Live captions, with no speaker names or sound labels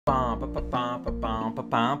Hey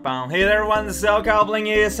there everyone, this is Cowbling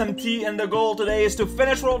asmt, and the goal today is to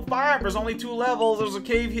finish World 5. There's only 2 levels, there's a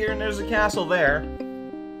cave here and there's a castle there.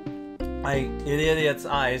 Idiot's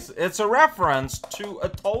eyes. It's a reference to a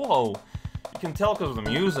Toho. You can tell because of the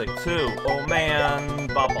music too. Oh man,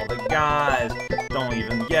 bop all the guys. Don't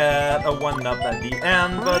even get a 1-up at the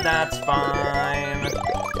end, but that's fine.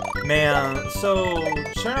 Man, so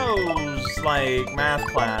Cirno's like math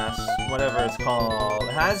class, whatever it's called,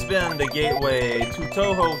 has been the gateway to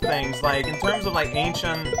Toho things. Like in terms of like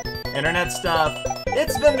ancient internet stuff,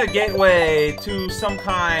 it's been the gateway to some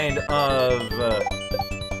kind of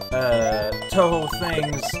Toho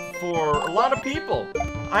things for a lot of people.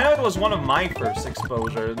 I know it was one of my first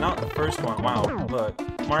exposure, not the first one. Wow, look,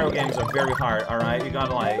 Mario games are very hard, alright? You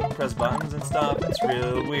gotta like press buttons and stuff, it's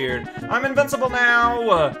real weird. I'm invincible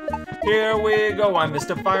now! Here we go, I'm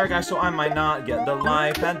Mr. Fire Guy, so I might not get the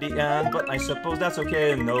life at the end, but I suppose that's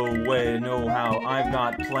okay. No way, no how, I've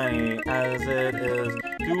got plenty as it is.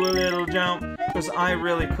 Do a little jump, because I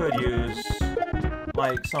really could use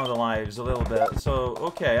like some of the lives a little bit. So,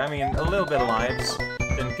 okay, I mean, a little bit of lives.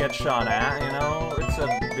 Didn't get shot at, you know? It's a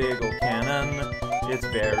big old cannon. It's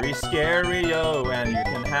very scary, yo, and you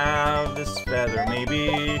can have this feather,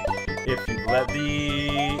 maybe, if you let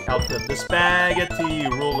the outfit the spaghetti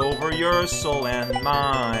roll over your soul and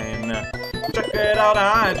mine. Check it out,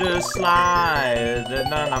 I just slide,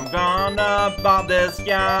 and then I'm gonna bob this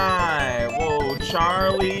guy. Whoa,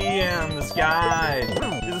 Charlie in the sky.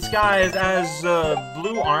 Disguised as a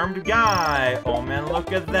blue-armed guy. Oh man,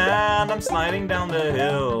 look at that, I'm sliding down the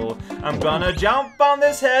hill. I'm gonna jump on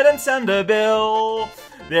this head and send a bill.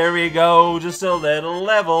 There we go, just a little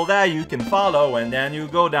level that you can follow, and then you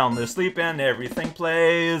go down to sleep and everything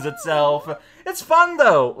plays itself. It's fun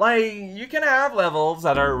though, like, you can have levels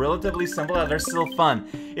that are relatively simple that are still fun.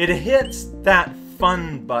 It hits that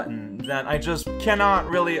fun button that I just cannot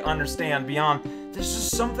really understand beyond. There's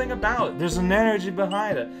just something about it. There's an energy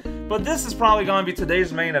behind it. But this is probably going to be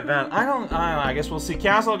today's main event. I don't know, I guess we'll see.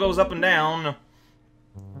 Castle goes up and down.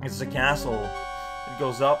 It's a castle. It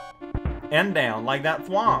goes up and down like that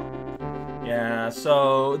thwomp. Yeah,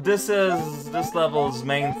 so this level's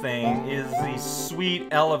main thing is these sweet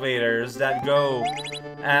elevators that go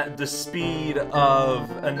at the speed of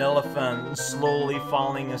an elephant slowly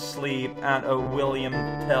falling asleep at a William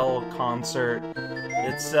Tell concert.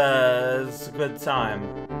 It's a good time.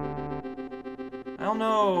 I don't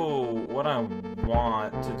know what I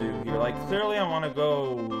want to do here. Like, clearly I want to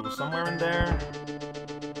go somewhere in there.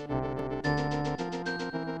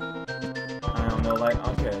 I don't know, like,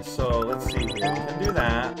 okay, so let's see here. You can do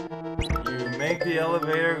that. You make the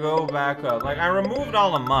elevator go back up. Like, I removed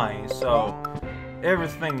all of mine, so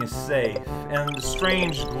everything is safe. And the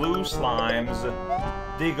strange glue slimes,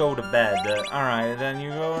 they go to bed. Alright, then you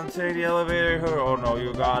go and take the elevator. Oh no,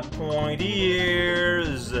 you got pointy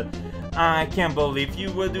ears. I can't believe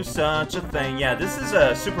you would do such a thing. Yeah, this is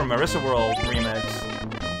a Super Marissa World remix.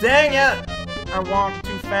 Dang it! I walked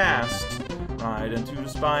too fast. Right into the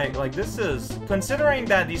spike. Like, this is, considering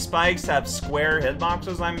that these spikes have square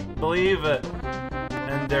hitboxes, I believe,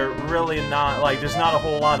 and they're really not, like, there's not a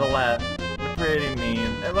whole lot of let. They're pretty mean.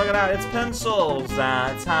 And look at that, it's pencils.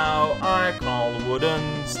 That's how I call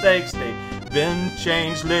wooden stakes. They've been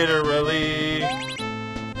changed literally.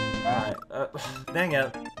 Alright, dang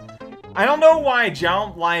it. I don't know why I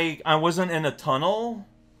jumped like I wasn't in a tunnel,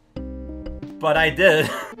 but I did.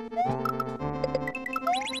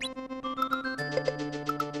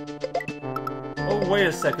 Oh, wait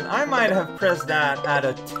a second. I might have pressed that at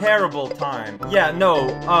a terrible time. Yeah,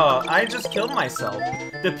 no, I just killed myself.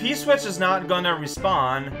 The P-switch is not gonna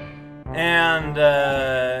respawn, and,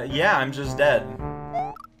 yeah, I'm just dead.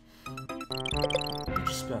 I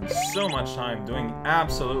just spent so much time doing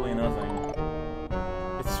absolutely nothing.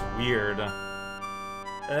 It's weird.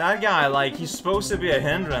 That guy, like, he's supposed to be a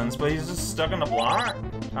hindrance, but he's just stuck on a block?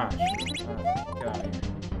 Ah, shoot. Get out of here.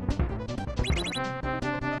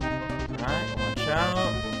 Alright, watch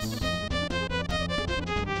out.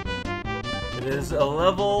 It is a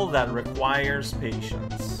level that requires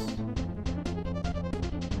patience.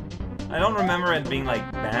 I don't remember it being,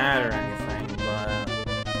 like, bad or anything, but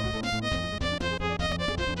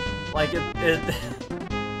like,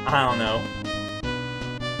 I don't know.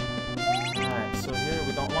 Alright, so here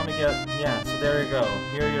we don't want to get, yeah, so there you go.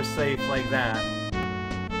 Here you're safe like that.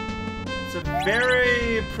 It's a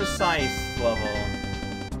very precise level.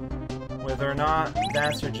 Whether or not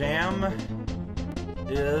that's your jam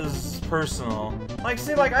is personal. Like,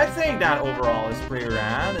 see, like, I think that overall is pretty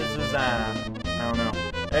rad. It's just that, I don't know.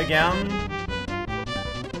 Again,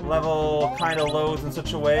 level kind of loads in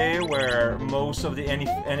such a way where most of the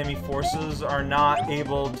enemy forces are not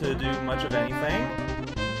able to do much of anything.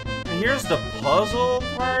 And here's the puzzle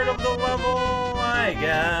part of the level, I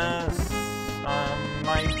guess. I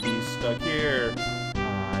might be stuck here.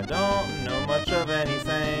 I don't know much of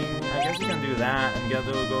anything. I guess you can do that and get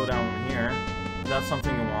to go down here. Is that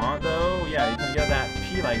something you want, though? Yeah, you can get that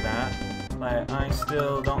P like that. Like, I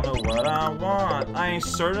still don't know what I want. I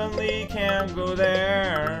certainly can't go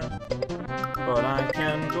there. But I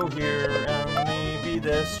can go here and maybe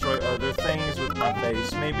destroy other things with my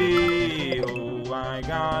face. Maybe. Oh, I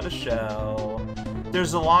got a shell.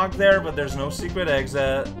 There's a lock there, but there's no secret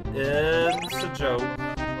exit. It's a joke.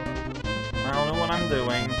 I don't know what I'm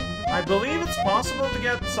doing. I believe it's possible to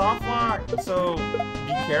get soft lock, so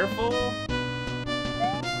be careful.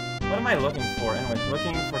 What am I looking for? Anyway,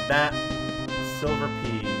 looking for that silver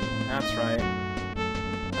P. That's right.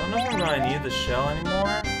 I don't know if I'm gonna need the shell anymore.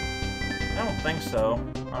 I don't think so.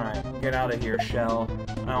 Alright, get out of here, shell.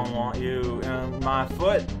 I don't want you in my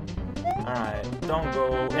foot. Alright, don't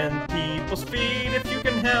go in people's feet if you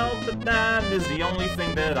can help it. That is the only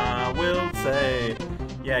thing that I will say.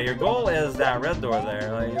 Yeah, your goal is that red door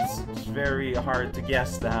there. Like, it's very hard to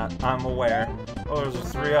guess that. I'm aware. Oh, there's a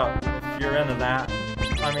 3 up. If you're into that.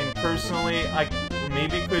 I mean, personally, I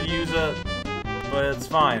maybe could use it, but it's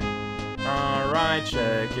fine. Alright,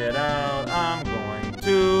 check it out. I'm going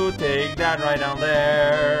to take that right down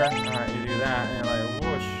there. Alright, you do that, and like,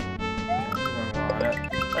 whoosh. Yeah, you're gonna want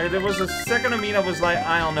it. Like, there was a second of me that was like,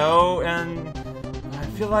 I don't know, and I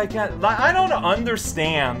feel like I don't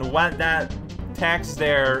understand what that text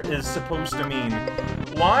there is supposed to mean.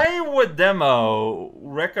 Why would Demo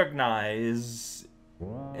recognize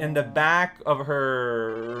in the back of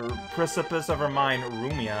her precipice of her mind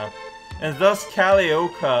Rumia, and thus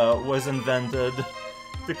Kalioka was invented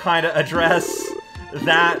to kind of address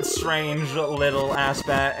that strange little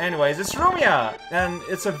aspect. Anyways, it's Rumia, and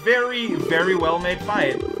it's a very, very well-made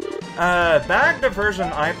fight. Back the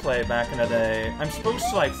version I played back in the day, I'm supposed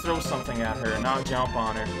to like throw something at her, not jump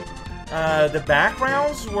on her. The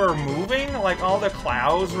backgrounds were moving, like all the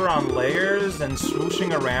clouds were on layers and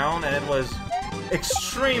swooshing around, and it was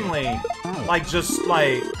extremely, like, just,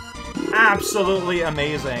 like, absolutely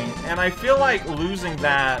amazing. And I feel like losing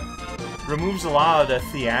that removes a lot of the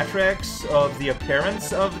theatrics of the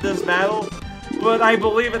appearance of this battle, but I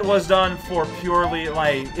believe it was done for purely,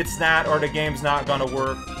 like, it's that or the game's not gonna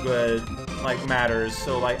work good, like, matters.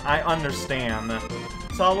 So, like, I understand.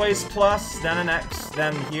 It's always plus, then an X,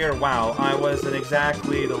 then here. Wow, I was in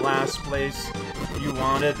exactly the last place you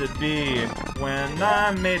wanted to be when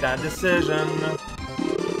I made that decision.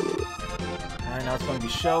 Alright, now it's gonna be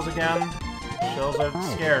shells again. Shells are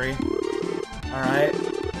scary. Alright.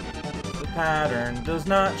 The pattern does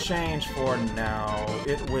not change for now.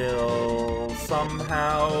 It will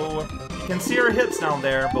somehow... You can see her hits down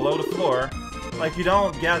there below the floor. Like, you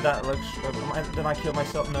don't get that, like, did I kill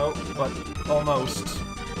myself? No, but almost.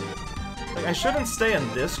 Like, I shouldn't stay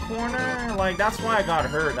in this corner. Like, that's why I got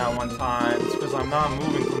hurt that one time. It's because I'm not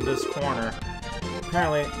moving from this corner.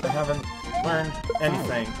 Apparently, I haven't learned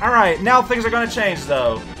anything. Alright, now things are gonna change,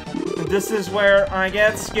 though. And this is where I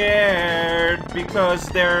get scared, because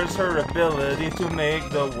there's her ability to make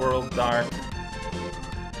the world dark.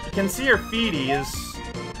 You can see her feeties.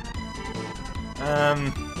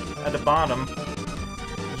 At the bottom.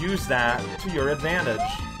 Use that to your advantage.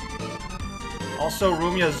 Also,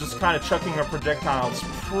 Rumia is just kind of chucking her projectiles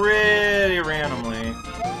pretty randomly.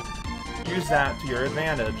 Use that to your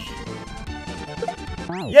advantage.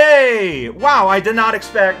 Yay! Wow, I did not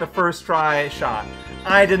expect the first try shot.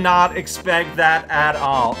 I did not expect that at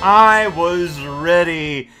all. I was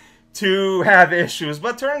ready to have issues,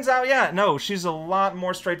 but turns out, yeah, no, she's a lot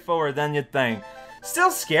more straightforward than you'd think.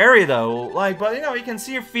 Still scary, though. Like, but, you know, you can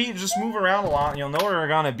see your feet just move around a lot, and you'll know where they're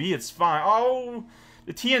gonna be. It's fine. Oh,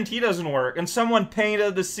 the TNT doesn't work, and someone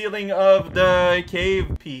painted the ceiling of the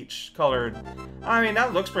cave peach colored. I mean,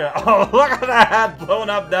 that looks pretty... Oh, look at that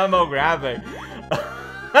blown up demo graphic.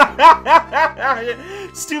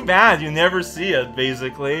 It's too bad you never see it,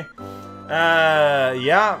 basically.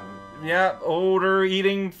 Yeah, odor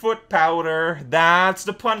eating foot powder. That's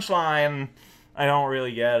the punchline. I don't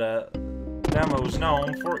really get it. Demo's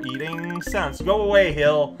known for eating sense. Go away,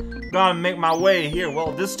 Hill. Gotta make my way here.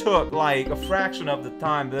 Well, this took like a fraction of the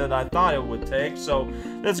time that I thought it would take, so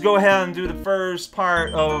let's go ahead and do the first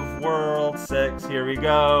part of World 6. Here we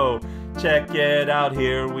go. Check it out,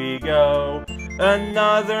 here we go.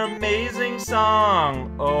 Another amazing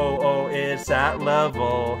song. Oh, it's that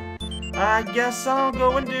level. I guess I'll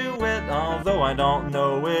go and do it, although I don't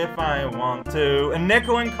know if I want to. And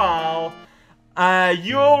Nico and Call.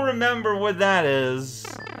 You'll remember what that is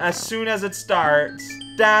as soon as it starts.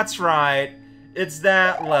 That's right. It's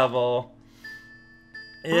that level.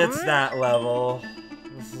 It's that level.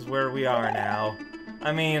 This is where we are now.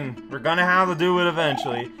 I mean, we're gonna have to do it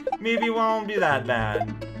eventually. Maybe it won't be that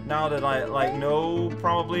bad. Now that I, like, know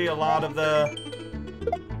probably a lot of the...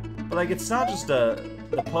 But, like, it's not just the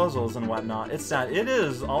puzzles and whatnot. It's that it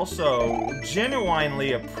is also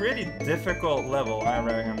genuinely a pretty difficult level, I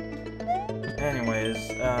reckon.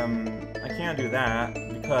 Anyways, I can't do that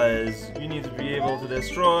because you need to be able to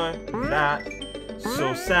destroy that.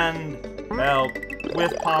 So send help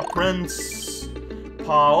with Pa Prince.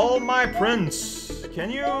 Pa, oh my prince. Can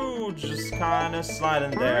you just kind of slide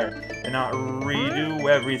in there and not redo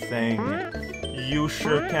everything? You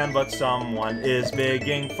sure can, but someone is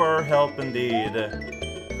begging for help indeed.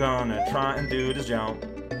 Gonna try and do this jump.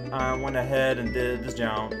 I went ahead and did this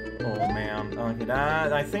jump. Oh man. Okay,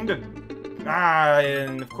 that, I think the...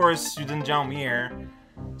 and of course you didn't jump here.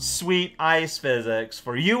 Sweet ice physics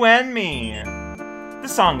for you and me.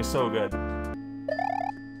 This song is so good.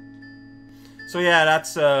 So yeah,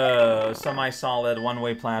 that's a semi-solid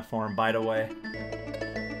one-way platform, by the way.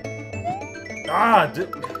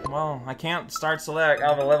 Well, I can't start select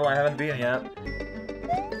out of a level I haven't beaten yet.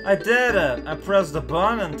 I did it! I pressed the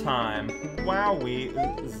button in time. Wowie,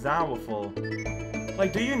 zawful.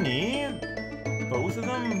 Like, do you need both of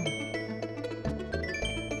them?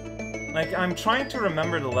 Like, I'm trying to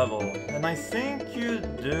remember the level, and I think you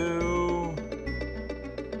do...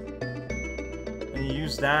 And you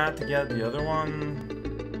use that to get the other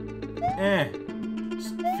one. It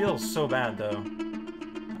feels so bad, though.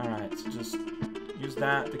 Alright, so just use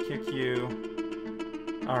that to kick you.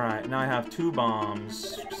 Alright, now I have 2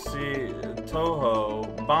 bombs. See,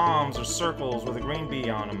 Toho. Bombs are circles with a green bee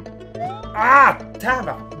on them. Ah!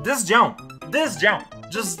 Taba! This jump! This jump!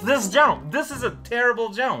 Just this jump! This is a terrible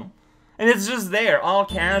jump! And it's just there, all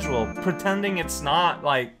casual, pretending it's not,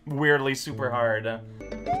 like, weirdly super hard.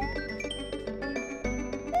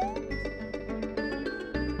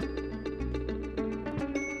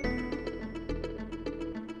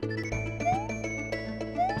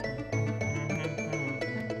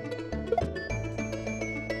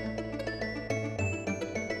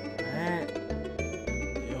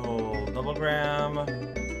 Double gram.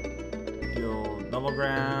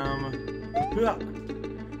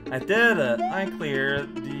 I did it! I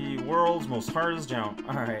cleared the world's most hardest jump.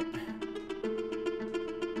 Alright.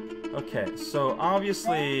 Okay, so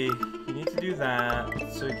obviously you need to do that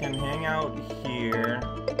so you can hang out here.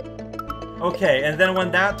 Okay, and then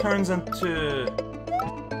when that turns into...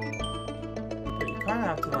 But you kind of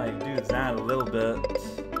have to like do that a little bit.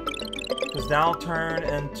 Because that'll turn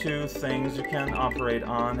into things you can operate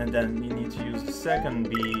on, and then you need to use the second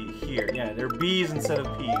B here. Yeah, they're B's instead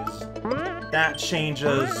of P's. That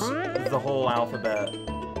changes the whole alphabet.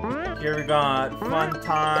 Here we got Fun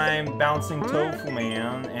Time, Bouncing Tofu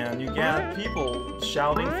Man, and you get people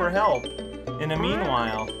shouting for help in the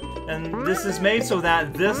meanwhile. And this is made so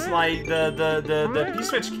that this, like, the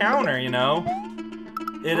P-switch counter, you know,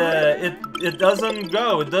 it doesn't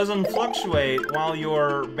go, it doesn't fluctuate while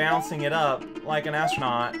you're bouncing it up like an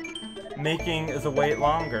astronaut, making the wait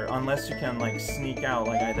longer, unless you can, like, sneak out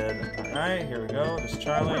like I did. Alright, here we go, there's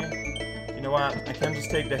Charlie. You know what, I can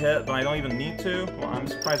just take the hit, but I don't even need to. Well, I'm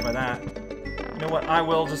surprised by that. You know what, I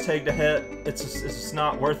will just take the hit. It's just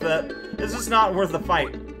not worth it. It's just not worth the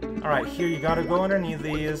fight. Alright, here you gotta go underneath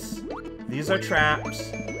these. These are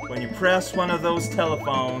traps. When you press one of those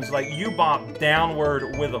telephones, like, you bop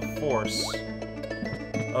downward with a force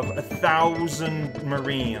of 1,000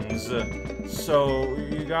 Marines. So,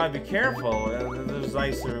 you gotta be careful. There's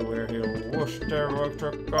ice everywhere here. Whoosh, there,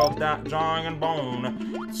 took out that giant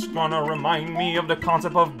bone. It's gonna remind me of the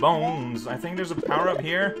concept of bones. I think there's a power-up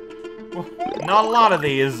here. Well, not a lot of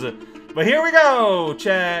these. But here we go!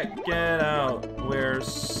 Check it out. We're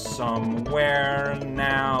somewhere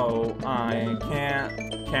now. I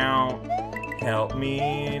can't count. Help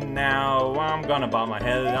me now. I'm gonna bob my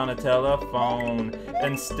head on a telephone.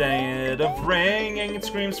 Instead of ringing, it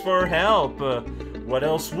screams for help. What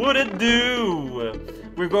else would it do?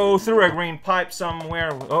 We go through a green pipe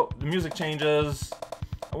somewhere. Oh, the music changes.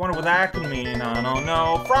 I wonder what that could mean. I don't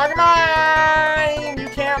know. Frog mine! You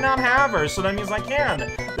can't not have her, so that means I can.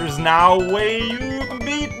 There's no way you can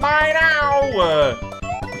beat by now!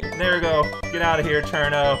 There we go. Get out of here,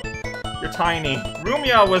 Cirno. You're tiny.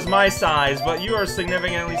 Rumia was my size, but you are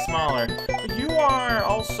significantly smaller. But you are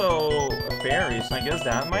also a fairy, so I guess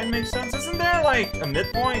that might make sense. Isn't there, like, a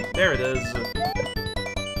midpoint? There it is.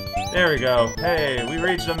 There we go. Hey, we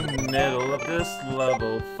reached the middle of this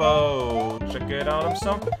level. Foe. Check it out.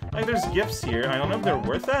 Like, there's gifts here. I don't know if they're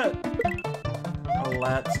worth it.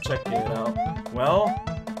 Let's check it out. Well,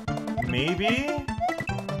 maybe?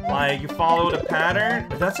 Like, you follow the pattern?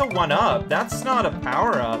 That's a 1-up. That's not a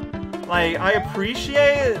power-up. Like, I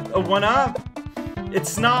appreciate a 1-up.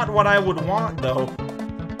 It's not what I would want, though.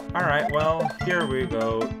 Alright, well, here we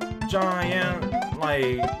go. Giant,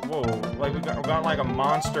 like, whoa. Like, we got like, a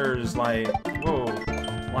monster's, like, whoa.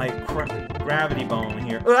 Like, gravity bone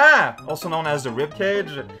here. Ah! Also known as the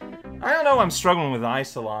ribcage. I don't know, I'm struggling with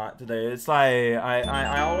ice a lot today. It's like,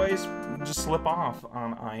 I always just slip off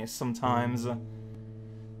on ice sometimes.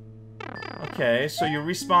 Okay, so you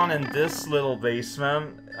respawn in this little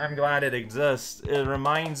basement. I'm glad it exists. It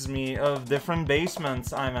reminds me of different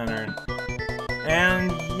basements I've entered.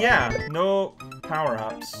 And yeah, no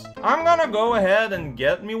power-ups. I'm gonna go ahead and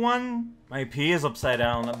get me one. My P is upside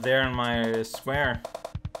down up there in my square.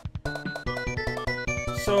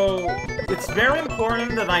 So, it's very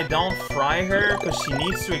important that I don't fry her, because she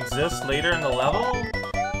needs to exist later in the level.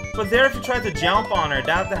 But there, if you try to jump on her,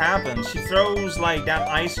 that happens. She throws, like, that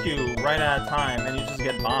ice cube right at a time, and you just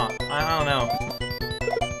get bopped. I don't know.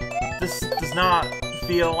 This does not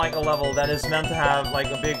feel like a level that is meant to have,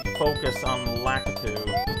 like, a big focus on lackitude.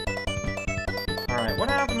 Alright, what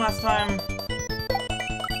happened last time?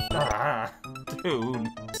 Ah, dude.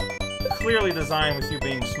 Clearly designed with you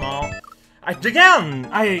being small.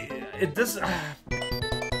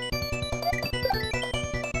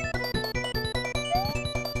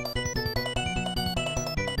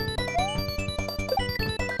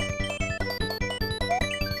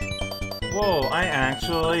 Whoa, I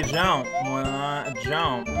actually jump when I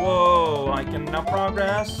jump. Whoa, I can now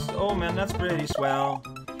progress. Oh man, that's pretty swell.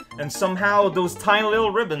 And somehow those tiny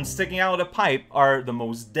little ribbons sticking out of the pipe are the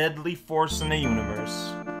most deadly force in the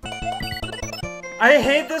universe. I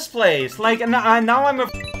hate this place. Like, now I'm a...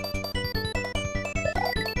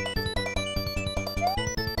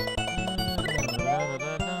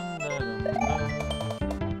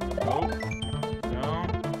 Oh, no.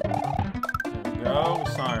 There we go.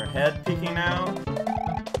 We saw our head peeking out.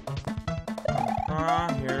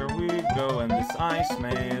 Here we go in this ice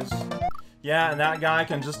maze. Yeah, and that guy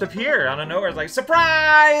can just appear out of nowhere. It's like,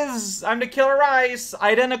 surprise! I'm the Killer Ice,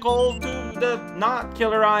 identical to the not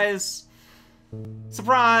Killer Ice.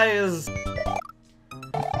 Surprise!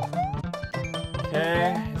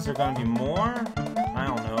 Okay, is there gonna be more? I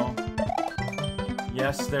don't know.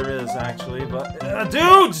 Yes, there is actually, but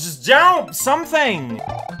dude, just jump! Something!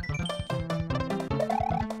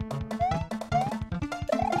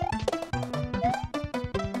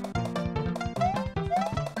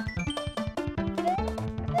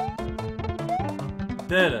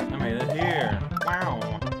 Did it. I made it here. Wow.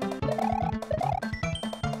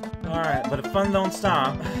 Alright, but if fun don't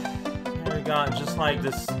stop, here we got just like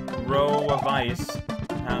this row of ice.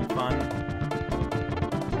 Have fun.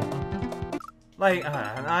 Like,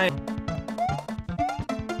 and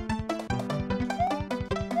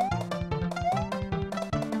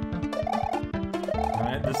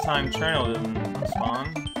Alright, this time Cherno didn't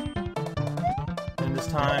spawn. And this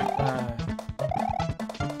time,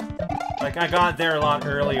 like, I got there a lot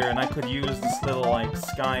earlier, and I could use this little, like,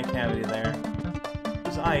 sky cavity there.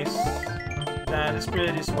 There's ice. That is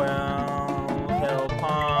pretty swell. Hell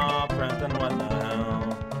pop, and what the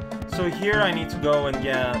hell. So here I need to go and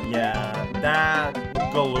get, yeah, that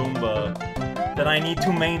Galumba that I need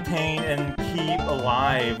to maintain and keep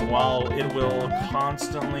alive while it will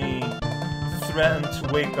constantly threaten to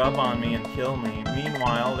wake up on me and kill me.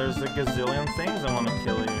 Meanwhile, there's a gazillion things I want to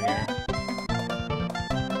kill you here.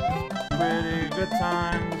 Pretty good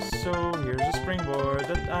times, so here's a springboard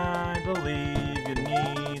that I believe you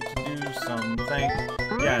need to do something.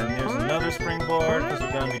 Yeah, and here's another springboard, because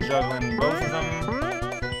we're gonna be juggling both of them.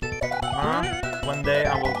 One day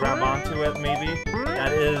I will grab onto it, maybe.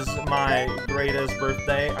 That is my greatest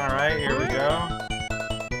birthday. Alright, here we go.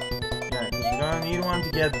 Yeah, because you're gonna need one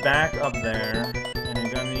to get back up there. And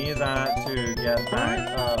you're gonna need that to get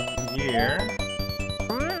back up here.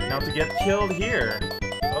 Now to get killed here.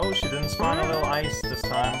 Oh, she didn't spawn a little ice this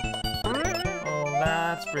time. Oh,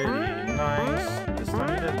 that's pretty nice. This time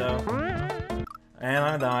you did, though. And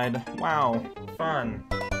I died. Wow. Fun.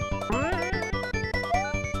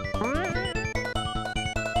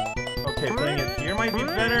 Okay, putting it here might be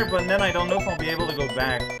better, but then I don't know if I'll be able to go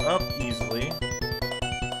back up easily.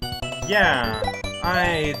 Yeah.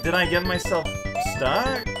 Did I get myself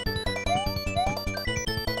stuck?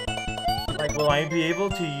 Like, will I be able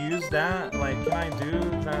to use that? Like, can I do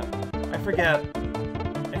that? I forget.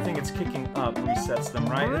 I think it's kicking up resets them,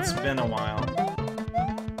 right? It's been a while.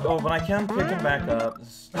 Oh, but I can pick him back up.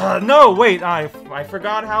 No, wait, I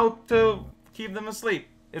forgot how to keep them asleep.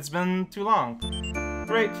 It's been too long.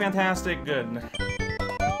 Great, fantastic, good.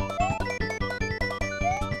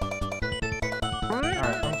 Alright,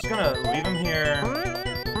 I'm just gonna leave him here.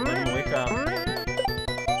 Let him wake up.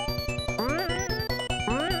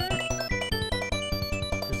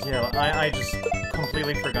 Cause yeah, I just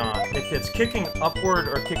completely forgot. If it's kicking upward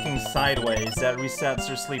or kicking sideways that resets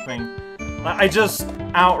or sleeping. I just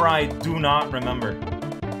outright do not remember.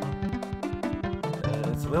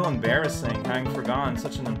 It's a little embarrassing having forgotten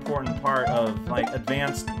such an important part of, like,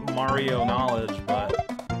 advanced Mario knowledge, but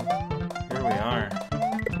here we are.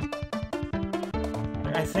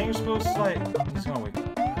 I think you're supposed to, like... He's gonna wake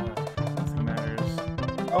up. Nothing matters.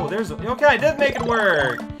 Oh, there's a... Okay, I did make it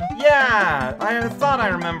work! Yeah! I thought I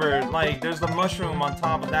remembered, like, there's the mushroom on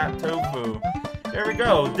top of that tofu. There we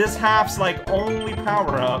go. This half's, like, only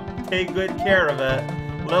power-up. Take good care of it.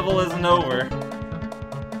 Level isn't over.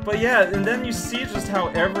 But yeah, and then you see just how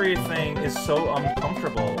everything is so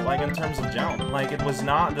uncomfortable, like, in terms of jump. Like, it was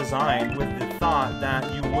not designed with the thought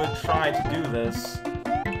that you would try to do this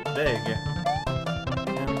big.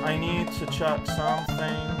 And I need to chuck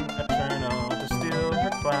something eternal to steal her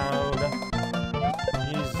cloud.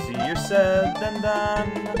 Easier said than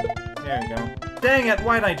done. There we go. Dang it,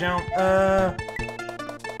 why'd I jump?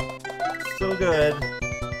 Still good.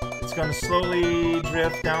 It's gonna slowly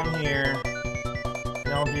drift down here.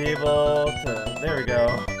 And I'll be able to... There we go.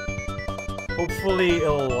 Hopefully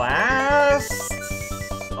it'll last.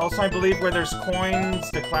 Also, I believe where there's coins,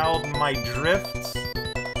 the cloud might drift.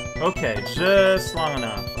 Okay, just long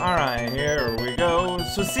enough. Alright, here we go.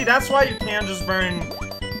 So see, that's why you can't just burn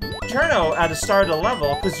Cirno at the start of the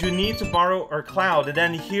level, because you need to borrow our cloud, and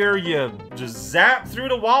then here you just zap through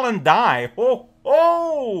the wall and die. Oh,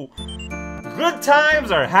 oh! Good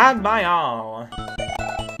times are had by all.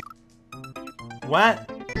 What?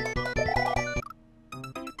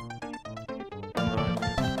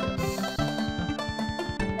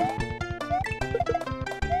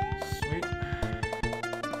 Sweet.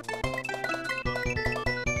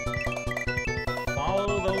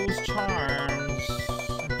 Follow those charms.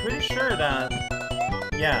 I'm pretty sure that...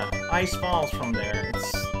 Yeah, ice falls from there.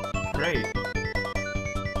 It's great.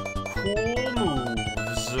 Cool moves.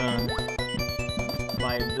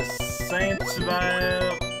 Like the Saints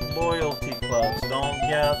Loyalty Clubs. Don't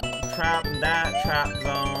get trapped in that trap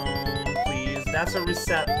zone, please. That's a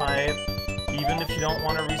reset pipe. Even if you don't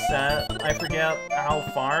want to reset. I forget how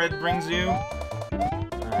far it brings you.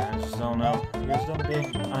 I just don't know. Here's the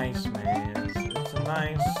big ice maze. It's a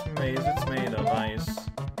nice maze. It's made of ice.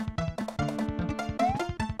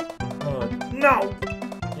 No!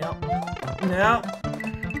 Yep. Yep.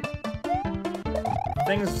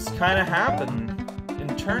 Things kind of happen in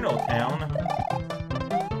Cirno Town.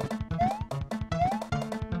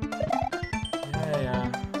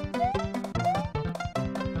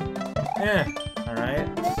 Yeah. Alright.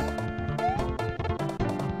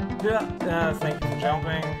 Yeah, thank you for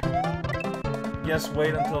jumping. Yes,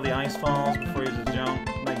 wait until the ice falls before you just jump.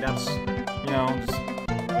 Like, that's, you know, just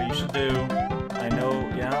what you should do. I know,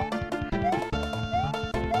 yeah.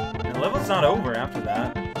 And the level's not over after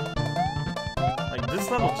that. Like,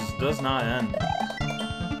 this level just does not end.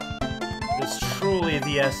 It's truly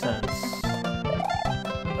the essence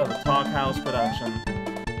of a Talk House production.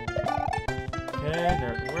 Okay,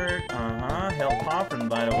 there it worked. Help poppin',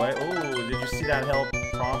 by the way. Oh, did you see that help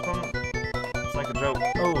poppin'? It's like a joke.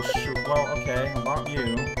 Oh, shoot. Well, okay, how about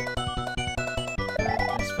you?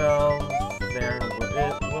 Nice spell. There,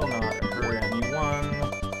 it will not hurt anyone.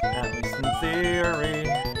 At least in theory.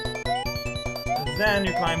 Then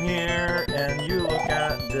you climb here, and you look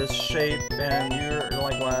at this shape, and you're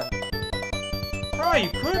like, what? Oh, you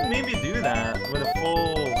could maybe do that with a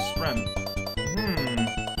full sprint.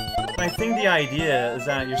 I think the idea is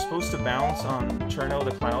that you're supposed to bounce on Cirno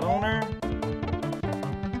the Cloud Owner.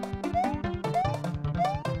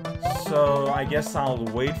 So I guess I'll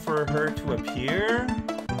wait for her to appear.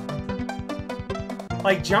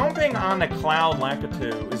 Like, jumping on a cloud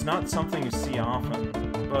Lakitu is not something you see often,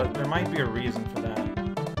 but there might be a reason for that.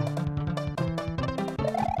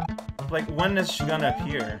 Like, when is she gonna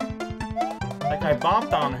appear? Like, I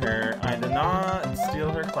bopped on her, I did not steal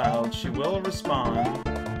her cloud, she will respawn.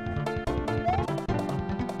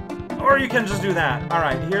 Or you can just do that.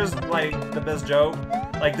 Alright, here's, like, the best joke.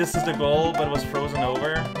 Like, this is the goal, but it was frozen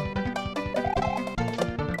over.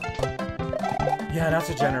 Yeah, that's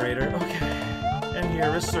a generator. Okay. And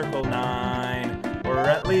here is circle 9. Or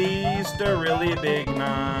at least a really big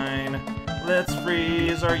 9. Let's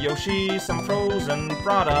freeze our Yoshi some frozen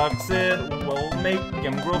products. It will make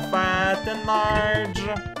him grow fat and large.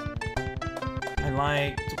 I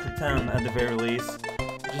like to pretend, at the very least.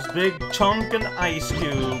 Just big chunkin' ice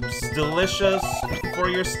cubes, delicious for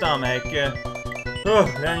your stomach.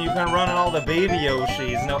 Then you can run on all the baby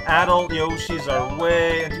Yoshis. No, adult Yoshis are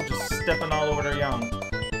way into just stepping all over their young.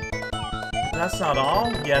 That's not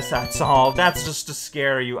all? Yes, that's all. That's just to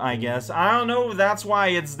scare you, I guess. I don't know if that's why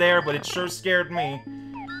it's there, but it sure scared me.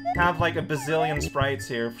 Have like a bazillion sprites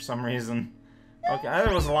here for some reason. Okay,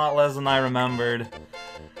 there was a lot less than I remembered.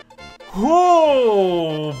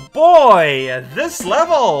 Oh boy, this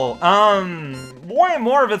level, way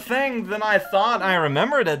more of a thing than I thought I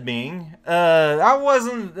remembered it being. That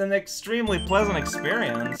wasn't an extremely pleasant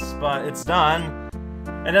experience, but it's done.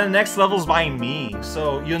 And then the next level's by me,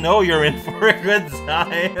 so you know you're in for a good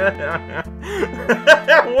time.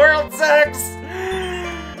 World 6!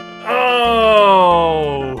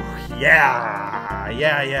 Oh, yeah.